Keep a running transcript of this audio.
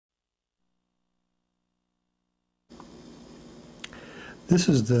This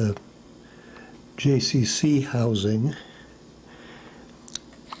is the JCC housing,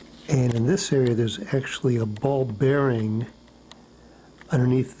 and in this area there's actually a ball bearing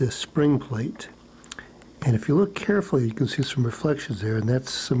underneath this spring plate. And if you look carefully, you can see some reflections there, and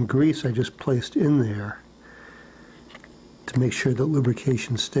that's some grease I just placed in there to make sure that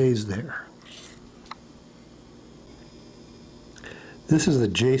lubrication stays there. This is the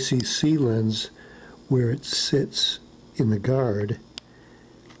JCC lens where it sits in the guard.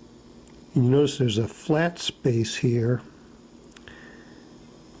 And you notice there's a flat space here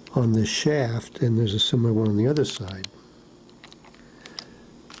on this shaft, and there's a similar one on the other side.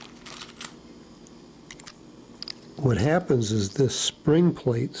 What happens is this spring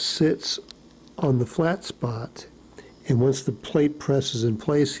plate sits on the flat spot, and once the plate presses in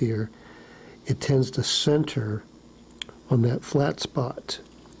place here, it tends to center on that flat spot.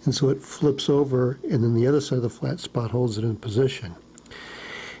 And so it flips over, and then the other side of the flat spot holds it in position.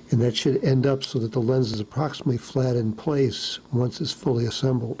 And that should end up so that the lens is approximately flat in place once it's fully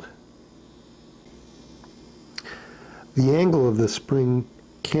assembled. The angle of the spring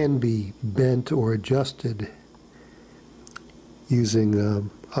can be bent or adjusted using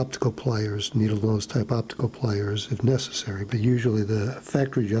optical pliers, needle nose type optical pliers if necessary, but usually the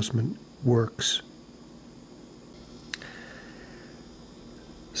factory adjustment works.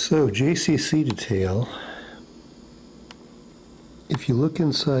 So JCC detail, if you look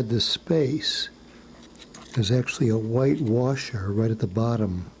inside this space, there's actually a white washer right at the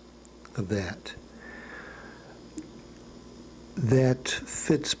bottom of that. That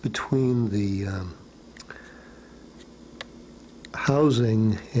fits between the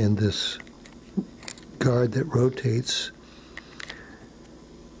housing and this guard that rotates,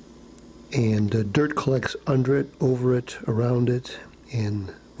 and dirt collects under it, over it, around it,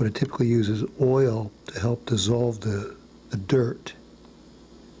 and what it typically uses is oil to help dissolve the dirt.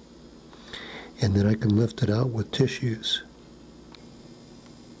 And then I can lift it out with tissues.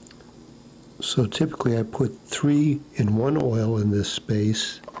 So typically I put 3-in-1 oil in this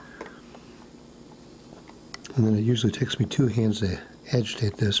space, and then it usually takes me 2 hands to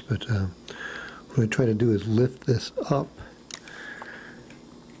agitate this, but what I try to do is lift this up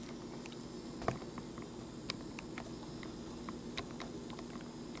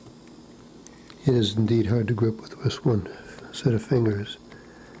It is indeed hard to grip with just one set of fingers.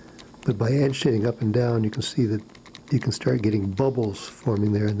 But by agitating up and down, you can see that you can start getting bubbles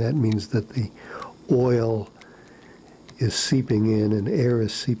forming there, and that means that the oil is seeping in and air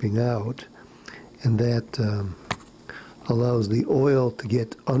is seeping out, and that allows the oil to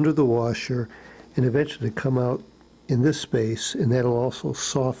get under the washer and eventually to come out in this space, and that'll also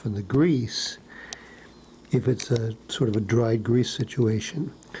soften the grease if it's a sort of a dried grease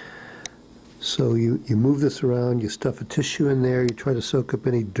situation. So you move this around, you stuff a tissue in there, you try to soak up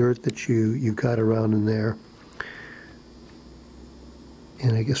any dirt that you've got around in there.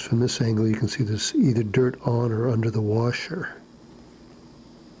 And I guess from this angle you can see there's either dirt on or under the washer.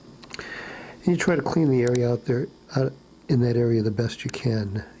 And you try to clean the area out there, in that area the best you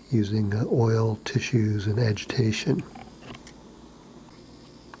can, using oil, tissues, and agitation.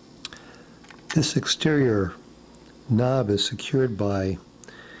 This exterior knob is secured by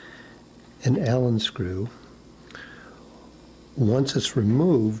an Allen screw. Once it's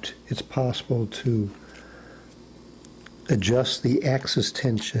removed, it's possible to adjust the axis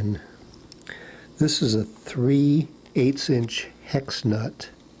tension. This is a 3/8" hex nut,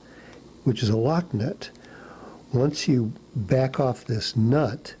 which is a lock nut. Once you back off this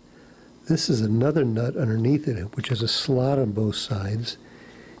nut, this is another nut underneath it, which has a slot on both sides.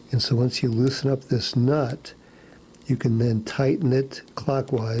 And so once you loosen up this nut, you can then tighten it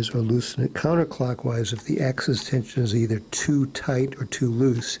clockwise or loosen it counterclockwise if the axis tension is either too tight or too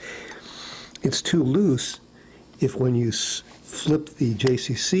loose. It's too loose if when you flip the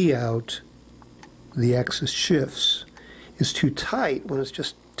JCC out, the axis shifts. It's too tight when it's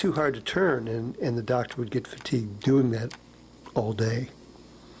just too hard to turn, and the doctor would get fatigued doing that all day.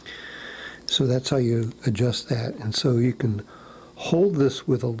 So that's how you adjust that. And so you can hold this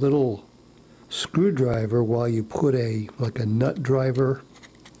with a little screwdriver while you put like a nut driver,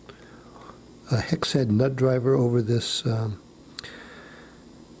 a hex head nut driver over this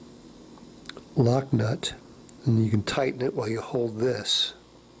lock nut, and you can tighten it while you hold this.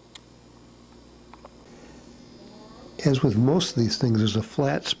 As with most of these things, there's a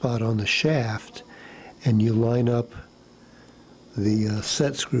flat spot on the shaft, and you line up the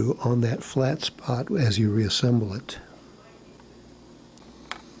set screw on that flat spot as you reassemble it.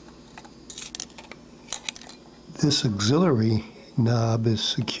 This auxiliary knob is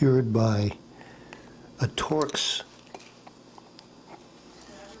secured by a Torx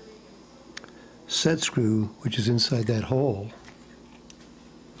set screw, which is inside that hole.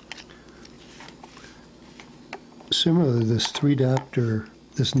 Similarly, this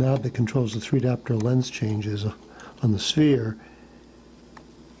knob that controls the 3-diopter lens changes on the sphere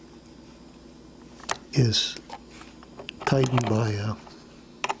is tightened by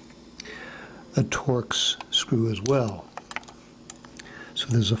a Torx screw as well. So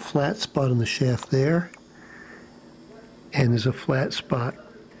there's a flat spot on the shaft there, and there's a flat spot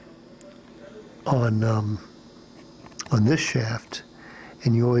on this shaft,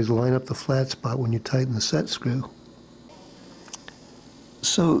 and you always line up the flat spot when you tighten the set screw.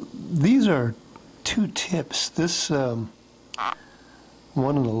 So these are two tips. This one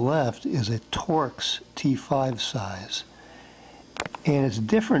on the left is a Torx T5 size, and it's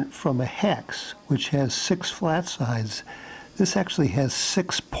different from a hex, which has 6 flat sides. This actually has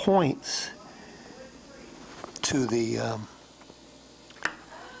 6 points to the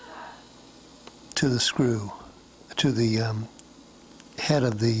screw, to the head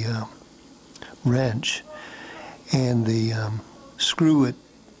of the wrench, and the screw it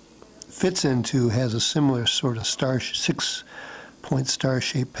fits into has a similar sort of 6-point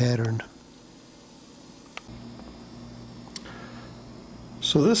star-shaped pattern.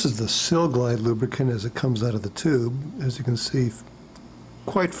 So this is the Sil-Glide lubricant as it comes out of the tube. As you can see,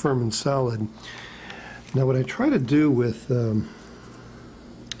 quite firm and solid. Now what I try to do with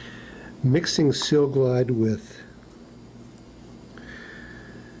mixing Sil-Glide with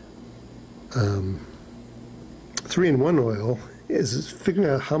 3-in-1 oil is figuring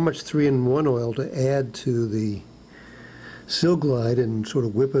out how much 3-in-1 oil to add to the Sil-Glide and sort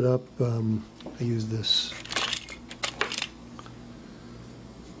of whip it up. I use this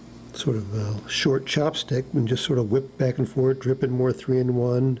sort of short chopstick and just sort of whip back and forth, drip in more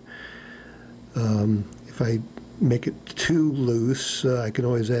 3-in-1. If I make it too loose, I can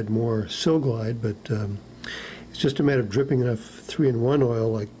always add more Sil-Glide, but it's just a matter of dripping enough 3-in-1 oil,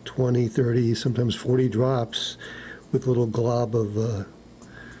 like 20, 30, sometimes 40 drops, with a little glob of, a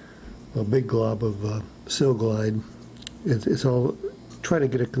big glob of Sil-Glide. It's all trying to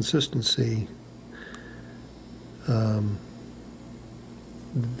get a consistency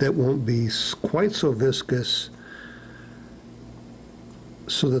that won't be quite so viscous,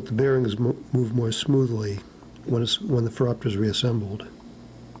 so that the bearings move more smoothly when the Phoropter is reassembled.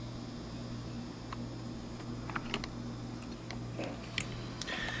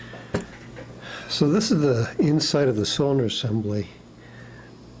 So this is the inside of the cylinder assembly.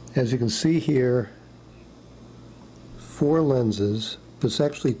 As you can see here, 4 lenses. It's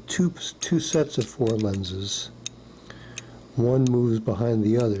actually two sets of 4 lenses. One moves behind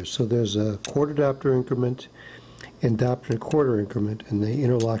the other. So there's a 1/4 diopter increment and diopter and 1/4 increment, and they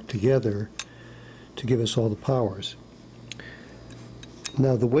interlock together to give us all the powers.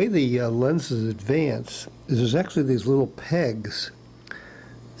 Now the way the lenses advance is there's actually these little pegs.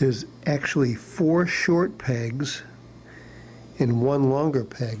 There's actually 4 short pegs and 1 longer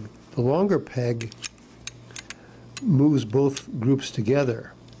peg. The longer peg moves both groups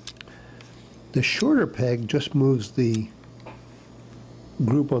together. The shorter peg just moves the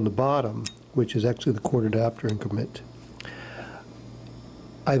group on the bottom, which is actually the 1/4 diopter increment.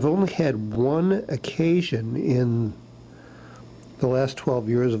 I've only had one occasion in the last 12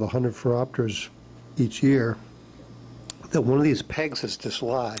 years of 100 Phoropters each year that one of these pegs is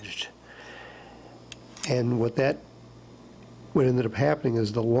dislodged. And what ended up happening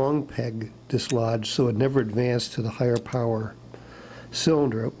is the long peg dislodged, so it never advanced to the higher power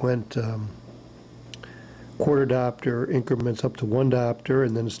cylinder. It went 1/4 diopter increments up to 1 diopter,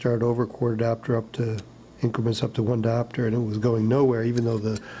 and then it started over 1/4 diopter up to increments up to 1 diopter, and it was going nowhere. Even though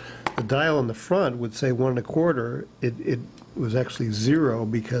the dial on the front would say 1 1/4, it was actually 0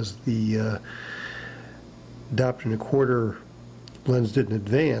 because the diopter and 1/4 lens didn't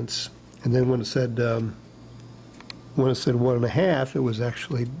advance. And then when it said 1 1/2, it was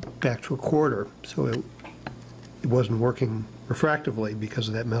actually back to 1/4. So it wasn't working refractively because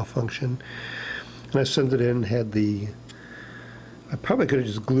of that malfunction. And I sent it in, I probably could have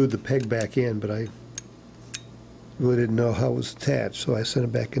just glued the peg back in, but I really didn't know how it was attached, so I sent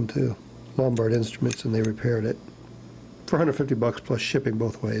it back into Lombard Instruments and they repaired it for $150 plus shipping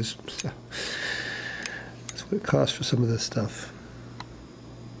both ways. So that's what it costs for some of this stuff.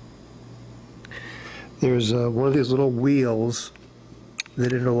 There's one of these little wheels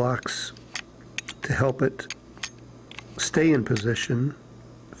that interlocks to help it stay in position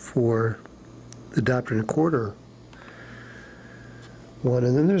for the diopter and 1/4 one,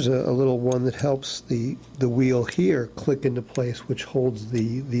 and then there's a little one that helps the wheel here click into place, which holds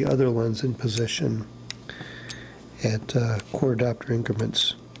the other lens in position at 1/4 diopter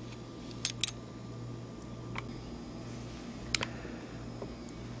increments.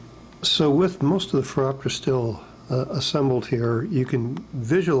 So with most of the Phoropter still assembled here, you can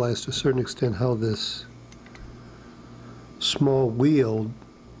visualize to a certain extent how this small wheel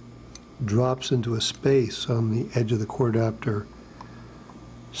drops into a space on the edge of the Quartodopter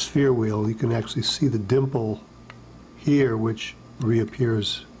sphere wheel. You can actually see the dimple here, which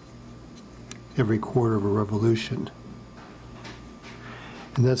reappears every quarter of a revolution.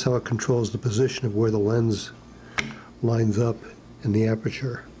 And that's how it controls the position of where the lens lines up in the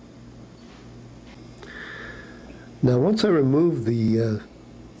aperture. Now, once I remove the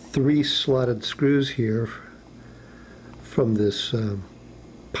 3 slotted screws here from this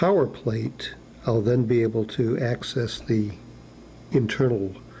power plate, I'll then be able to access the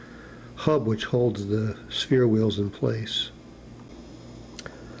internal hub which holds the sphere wheels in place.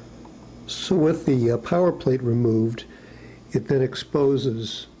 So with the power plate removed, it then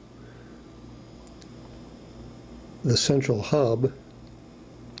exposes the central hub,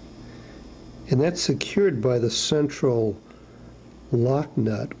 and that's secured by the central lock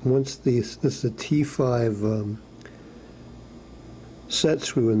nut. Once this is a T5 set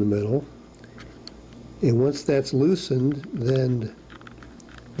screw in the middle, and once that's loosened, then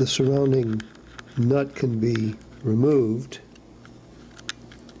the surrounding nut can be removed.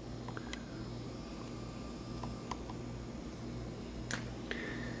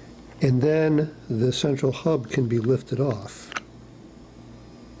 And then the central hub can be lifted off.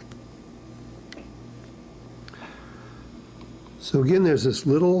 So again, there's this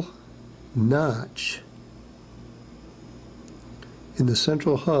little notch in the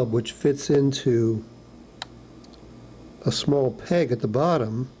central hub which fits into a small peg at the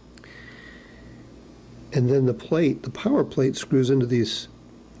bottom, and then the power plate screws into these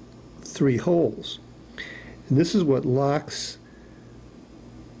 3 holes. And this is what locks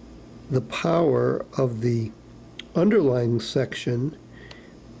the power of the underlying section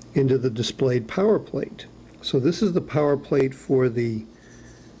into the displayed power plate. So this is the power plate for the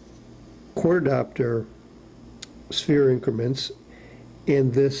Quartodopter sphere increments,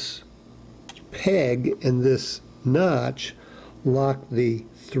 and this peg and this notch lock the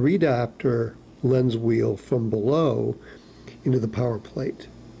 3-diopter lens wheel from below into the power plate.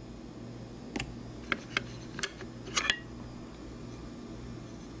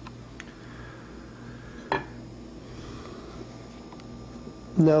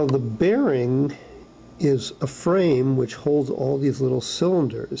 Now the bearing is a frame which holds all these little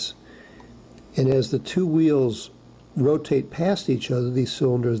cylinders, and as the 2 wheels rotate past each other, these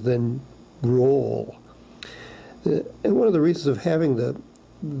cylinders then roll. And one of the reasons of having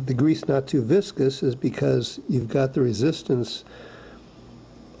the grease not too viscous is because you've got the resistance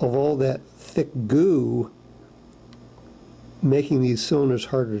of all that thick goo making these cylinders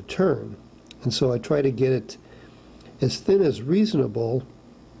harder to turn. And so I try to get it as thin as reasonable,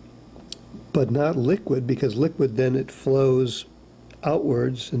 but not liquid, because liquid then it flows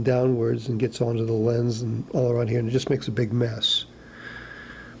outwards and downwards and gets onto the lens and all around here, and it just makes a big mess.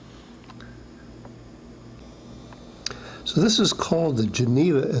 So this is called the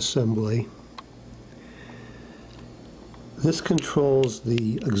Geneva assembly. This controls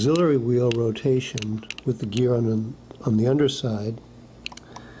the auxiliary wheel rotation with the gear on the underside.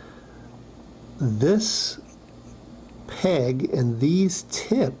 This peg and these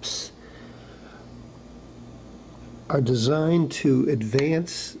tips are designed to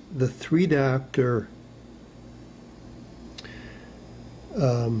advance the 3-diopter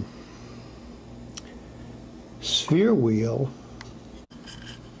sphere wheel.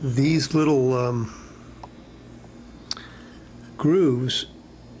 These little grooves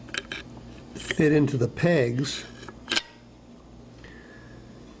fit into the pegs.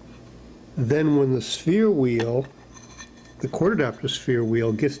 Then when the sphere wheel, the Quartodopter sphere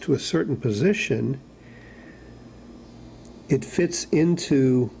wheel, gets to a certain position, it fits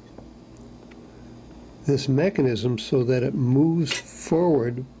into this mechanism so that it moves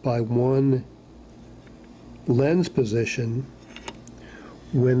forward by 1 lens position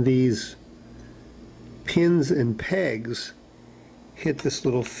when these pins and pegs hit this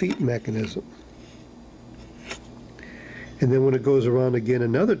little feet mechanism. And then when it goes around again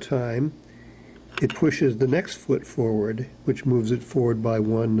another time, it pushes the next foot forward, which moves it forward by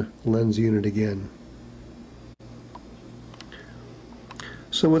 1 lens unit again.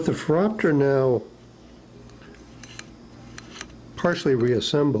 So with the Phoropter now partially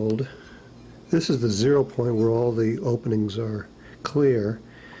reassembled, this is the 0 point where all the openings are clear.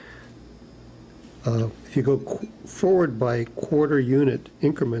 If you go forward by quarter unit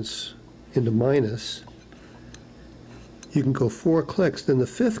increments into minus, you can go 4 clicks. Then the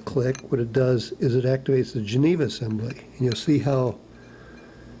 5th click, what it does is it activates the Geneva assembly. And you'll see how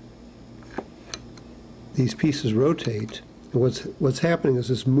these pieces rotate. And what's happening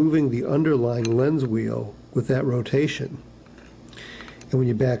is it's moving the underlying lens wheel with that rotation. And when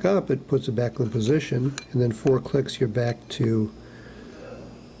you back up, it puts it back in position, and then 4 clicks, you're back to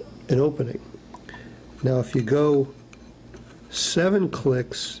an opening. Now, if you go 7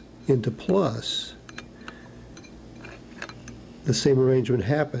 clicks into plus, the same arrangement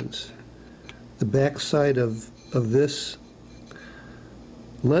happens. The back side of this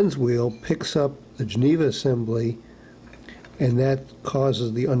lens wheel picks up the Geneva assembly, and that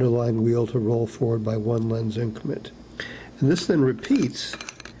causes the underlying wheel to roll forward by 1 lens increment. And this then repeats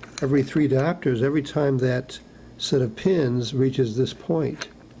every 3 diopters every time that set of pins reaches this point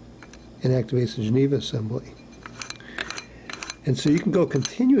and activates the Geneva assembly. And so you can go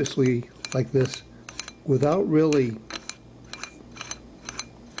continuously like this without really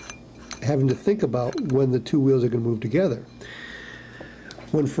having to think about when the 2 wheels are going to move together.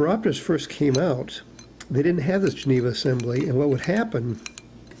 When Phoroptors first came out, they didn't have this Geneva assembly, and what would happen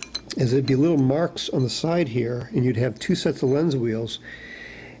is there'd be little marks on the side here, and you'd have 2 sets of lens wheels,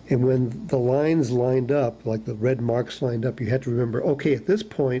 and when the lines lined up, like the red marks lined up, you had to remember, okay, at this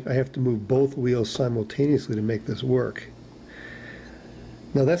point I have to move both wheels simultaneously to make this work.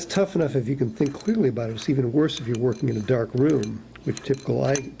 Now that's tough enough if you can think clearly about it. It's even worse if you're working in a dark room, which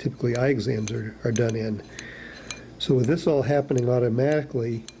typically eye exams are done in. So with this all happening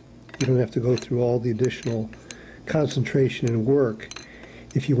automatically, you don't have to go through all the additional concentration and work.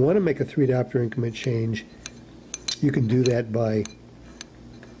 If you want to make a 3 diopter increment change, you can do that by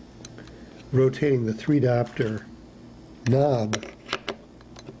rotating the 3 diopter knob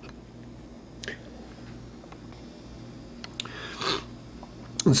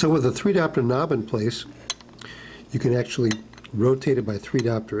and so with the 3 diopter knob in place, you can actually rotate it by 3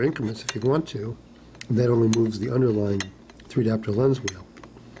 diopter increments if you want to, and that only moves the underlying 3 diopter lens wheel.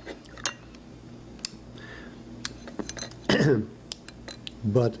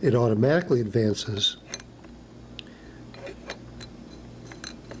 But it automatically advances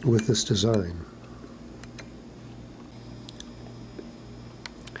with this design.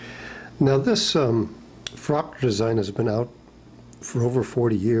 Now this Phoroptor design has been out for over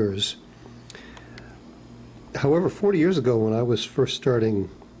 40 years. However, 40 years ago when I was first starting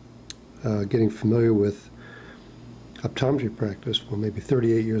getting familiar with optometry practice, well maybe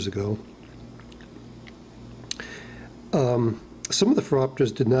 38 years ago, some of the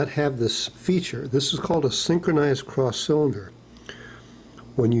Phoroptors did not have this feature. This is called a synchronized cross cylinder.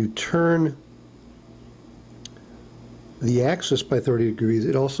 When you turn the axis by 30 degrees,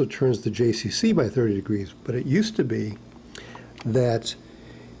 it also turns the JCC by 30 degrees. But it used to be that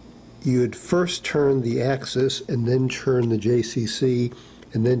you'd first turn the axis and then turn the JCC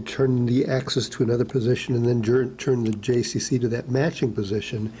and then turn the axis to another position and then turn the JCC to that matching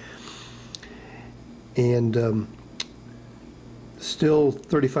position. And still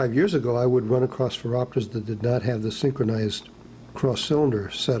 35 years ago, I would run across Phoroptors that did not have the synchronized cross cylinder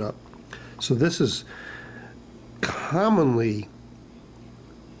setup. So this is commonly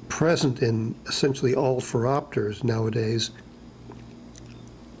present in essentially all Phoroptors nowadays,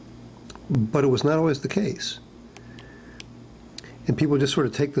 but it was not always the case. And people just sort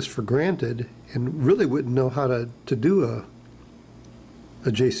of take this for granted and really wouldn't know how to do a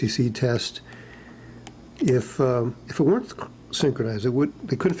JCC test if it weren't synchronized.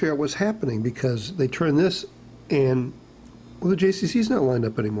 They couldn't figure out what's happening because they turn this and, well, the JCC's not lined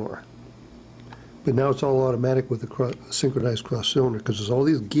up anymore. But now it's all automatic with the synchronized cross cylinder because there's all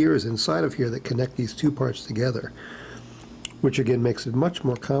these gears inside of here that connect these 2 parts together, which again makes it much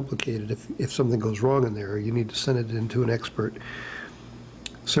more complicated if something goes wrong in there. You need to send it into an expert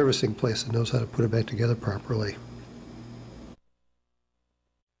servicing place that knows how to put it back together properly.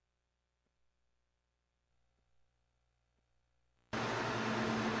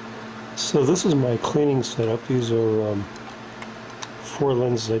 So this is my cleaning setup. These are 4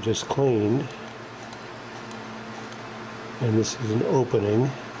 lenses I just cleaned. And this is an opening.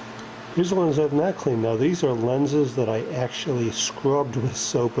 Here's the ones I've not cleaned. Now these are lenses that I actually scrubbed with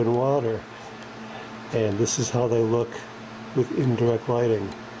soap and water. And this is how they look with indirect lighting.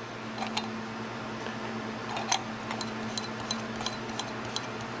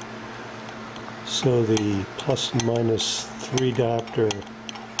 So the plus and minus 3 diopter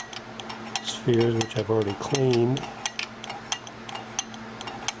spheres, which I've already cleaned.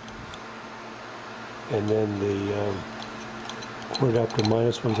 And then the quarter diopter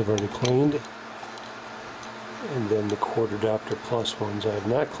minus ones I've already cleaned. And then the quarter diopter plus ones I have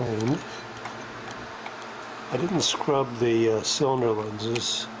not cleaned. I didn't scrub the cylinder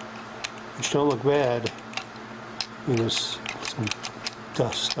lenses, which don't look bad. There's some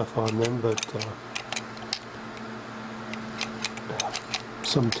dust stuff on them, but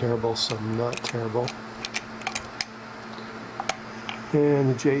Some terrible, some not terrible. And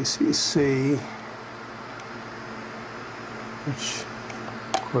the JCC, which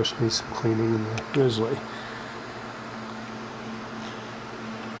of course needs some cleaning in the grizzly.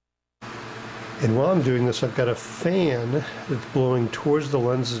 And while I'm doing this, I've got a fan that's blowing towards the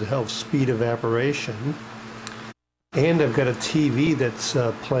lenses to help speed evaporation. And I've got a TV that's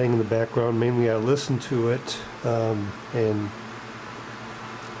playing in the background. Mainly I listen to it and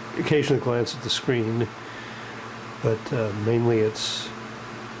occasionally glance at the screen. But mainly it's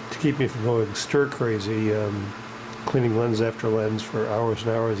to keep me from going stir crazy, cleaning lens after lens for hours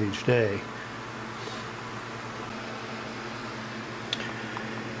and hours each day.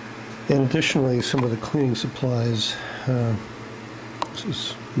 And additionally, some of the cleaning supplies, this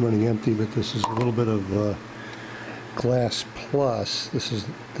is running empty, but this is a little bit of Glass Plus. This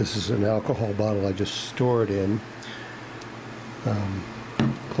is an alcohol bottle I just stored in.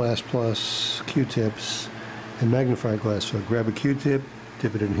 Glass Plus, Q-tips, and magnifying glass. So grab a Q-tip,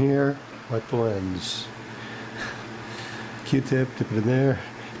 dip it in here, wipe the lens. Q-tip, dip it in there,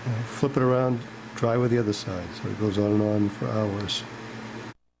 flip it around, dry with the other side. So it goes on and on for hours.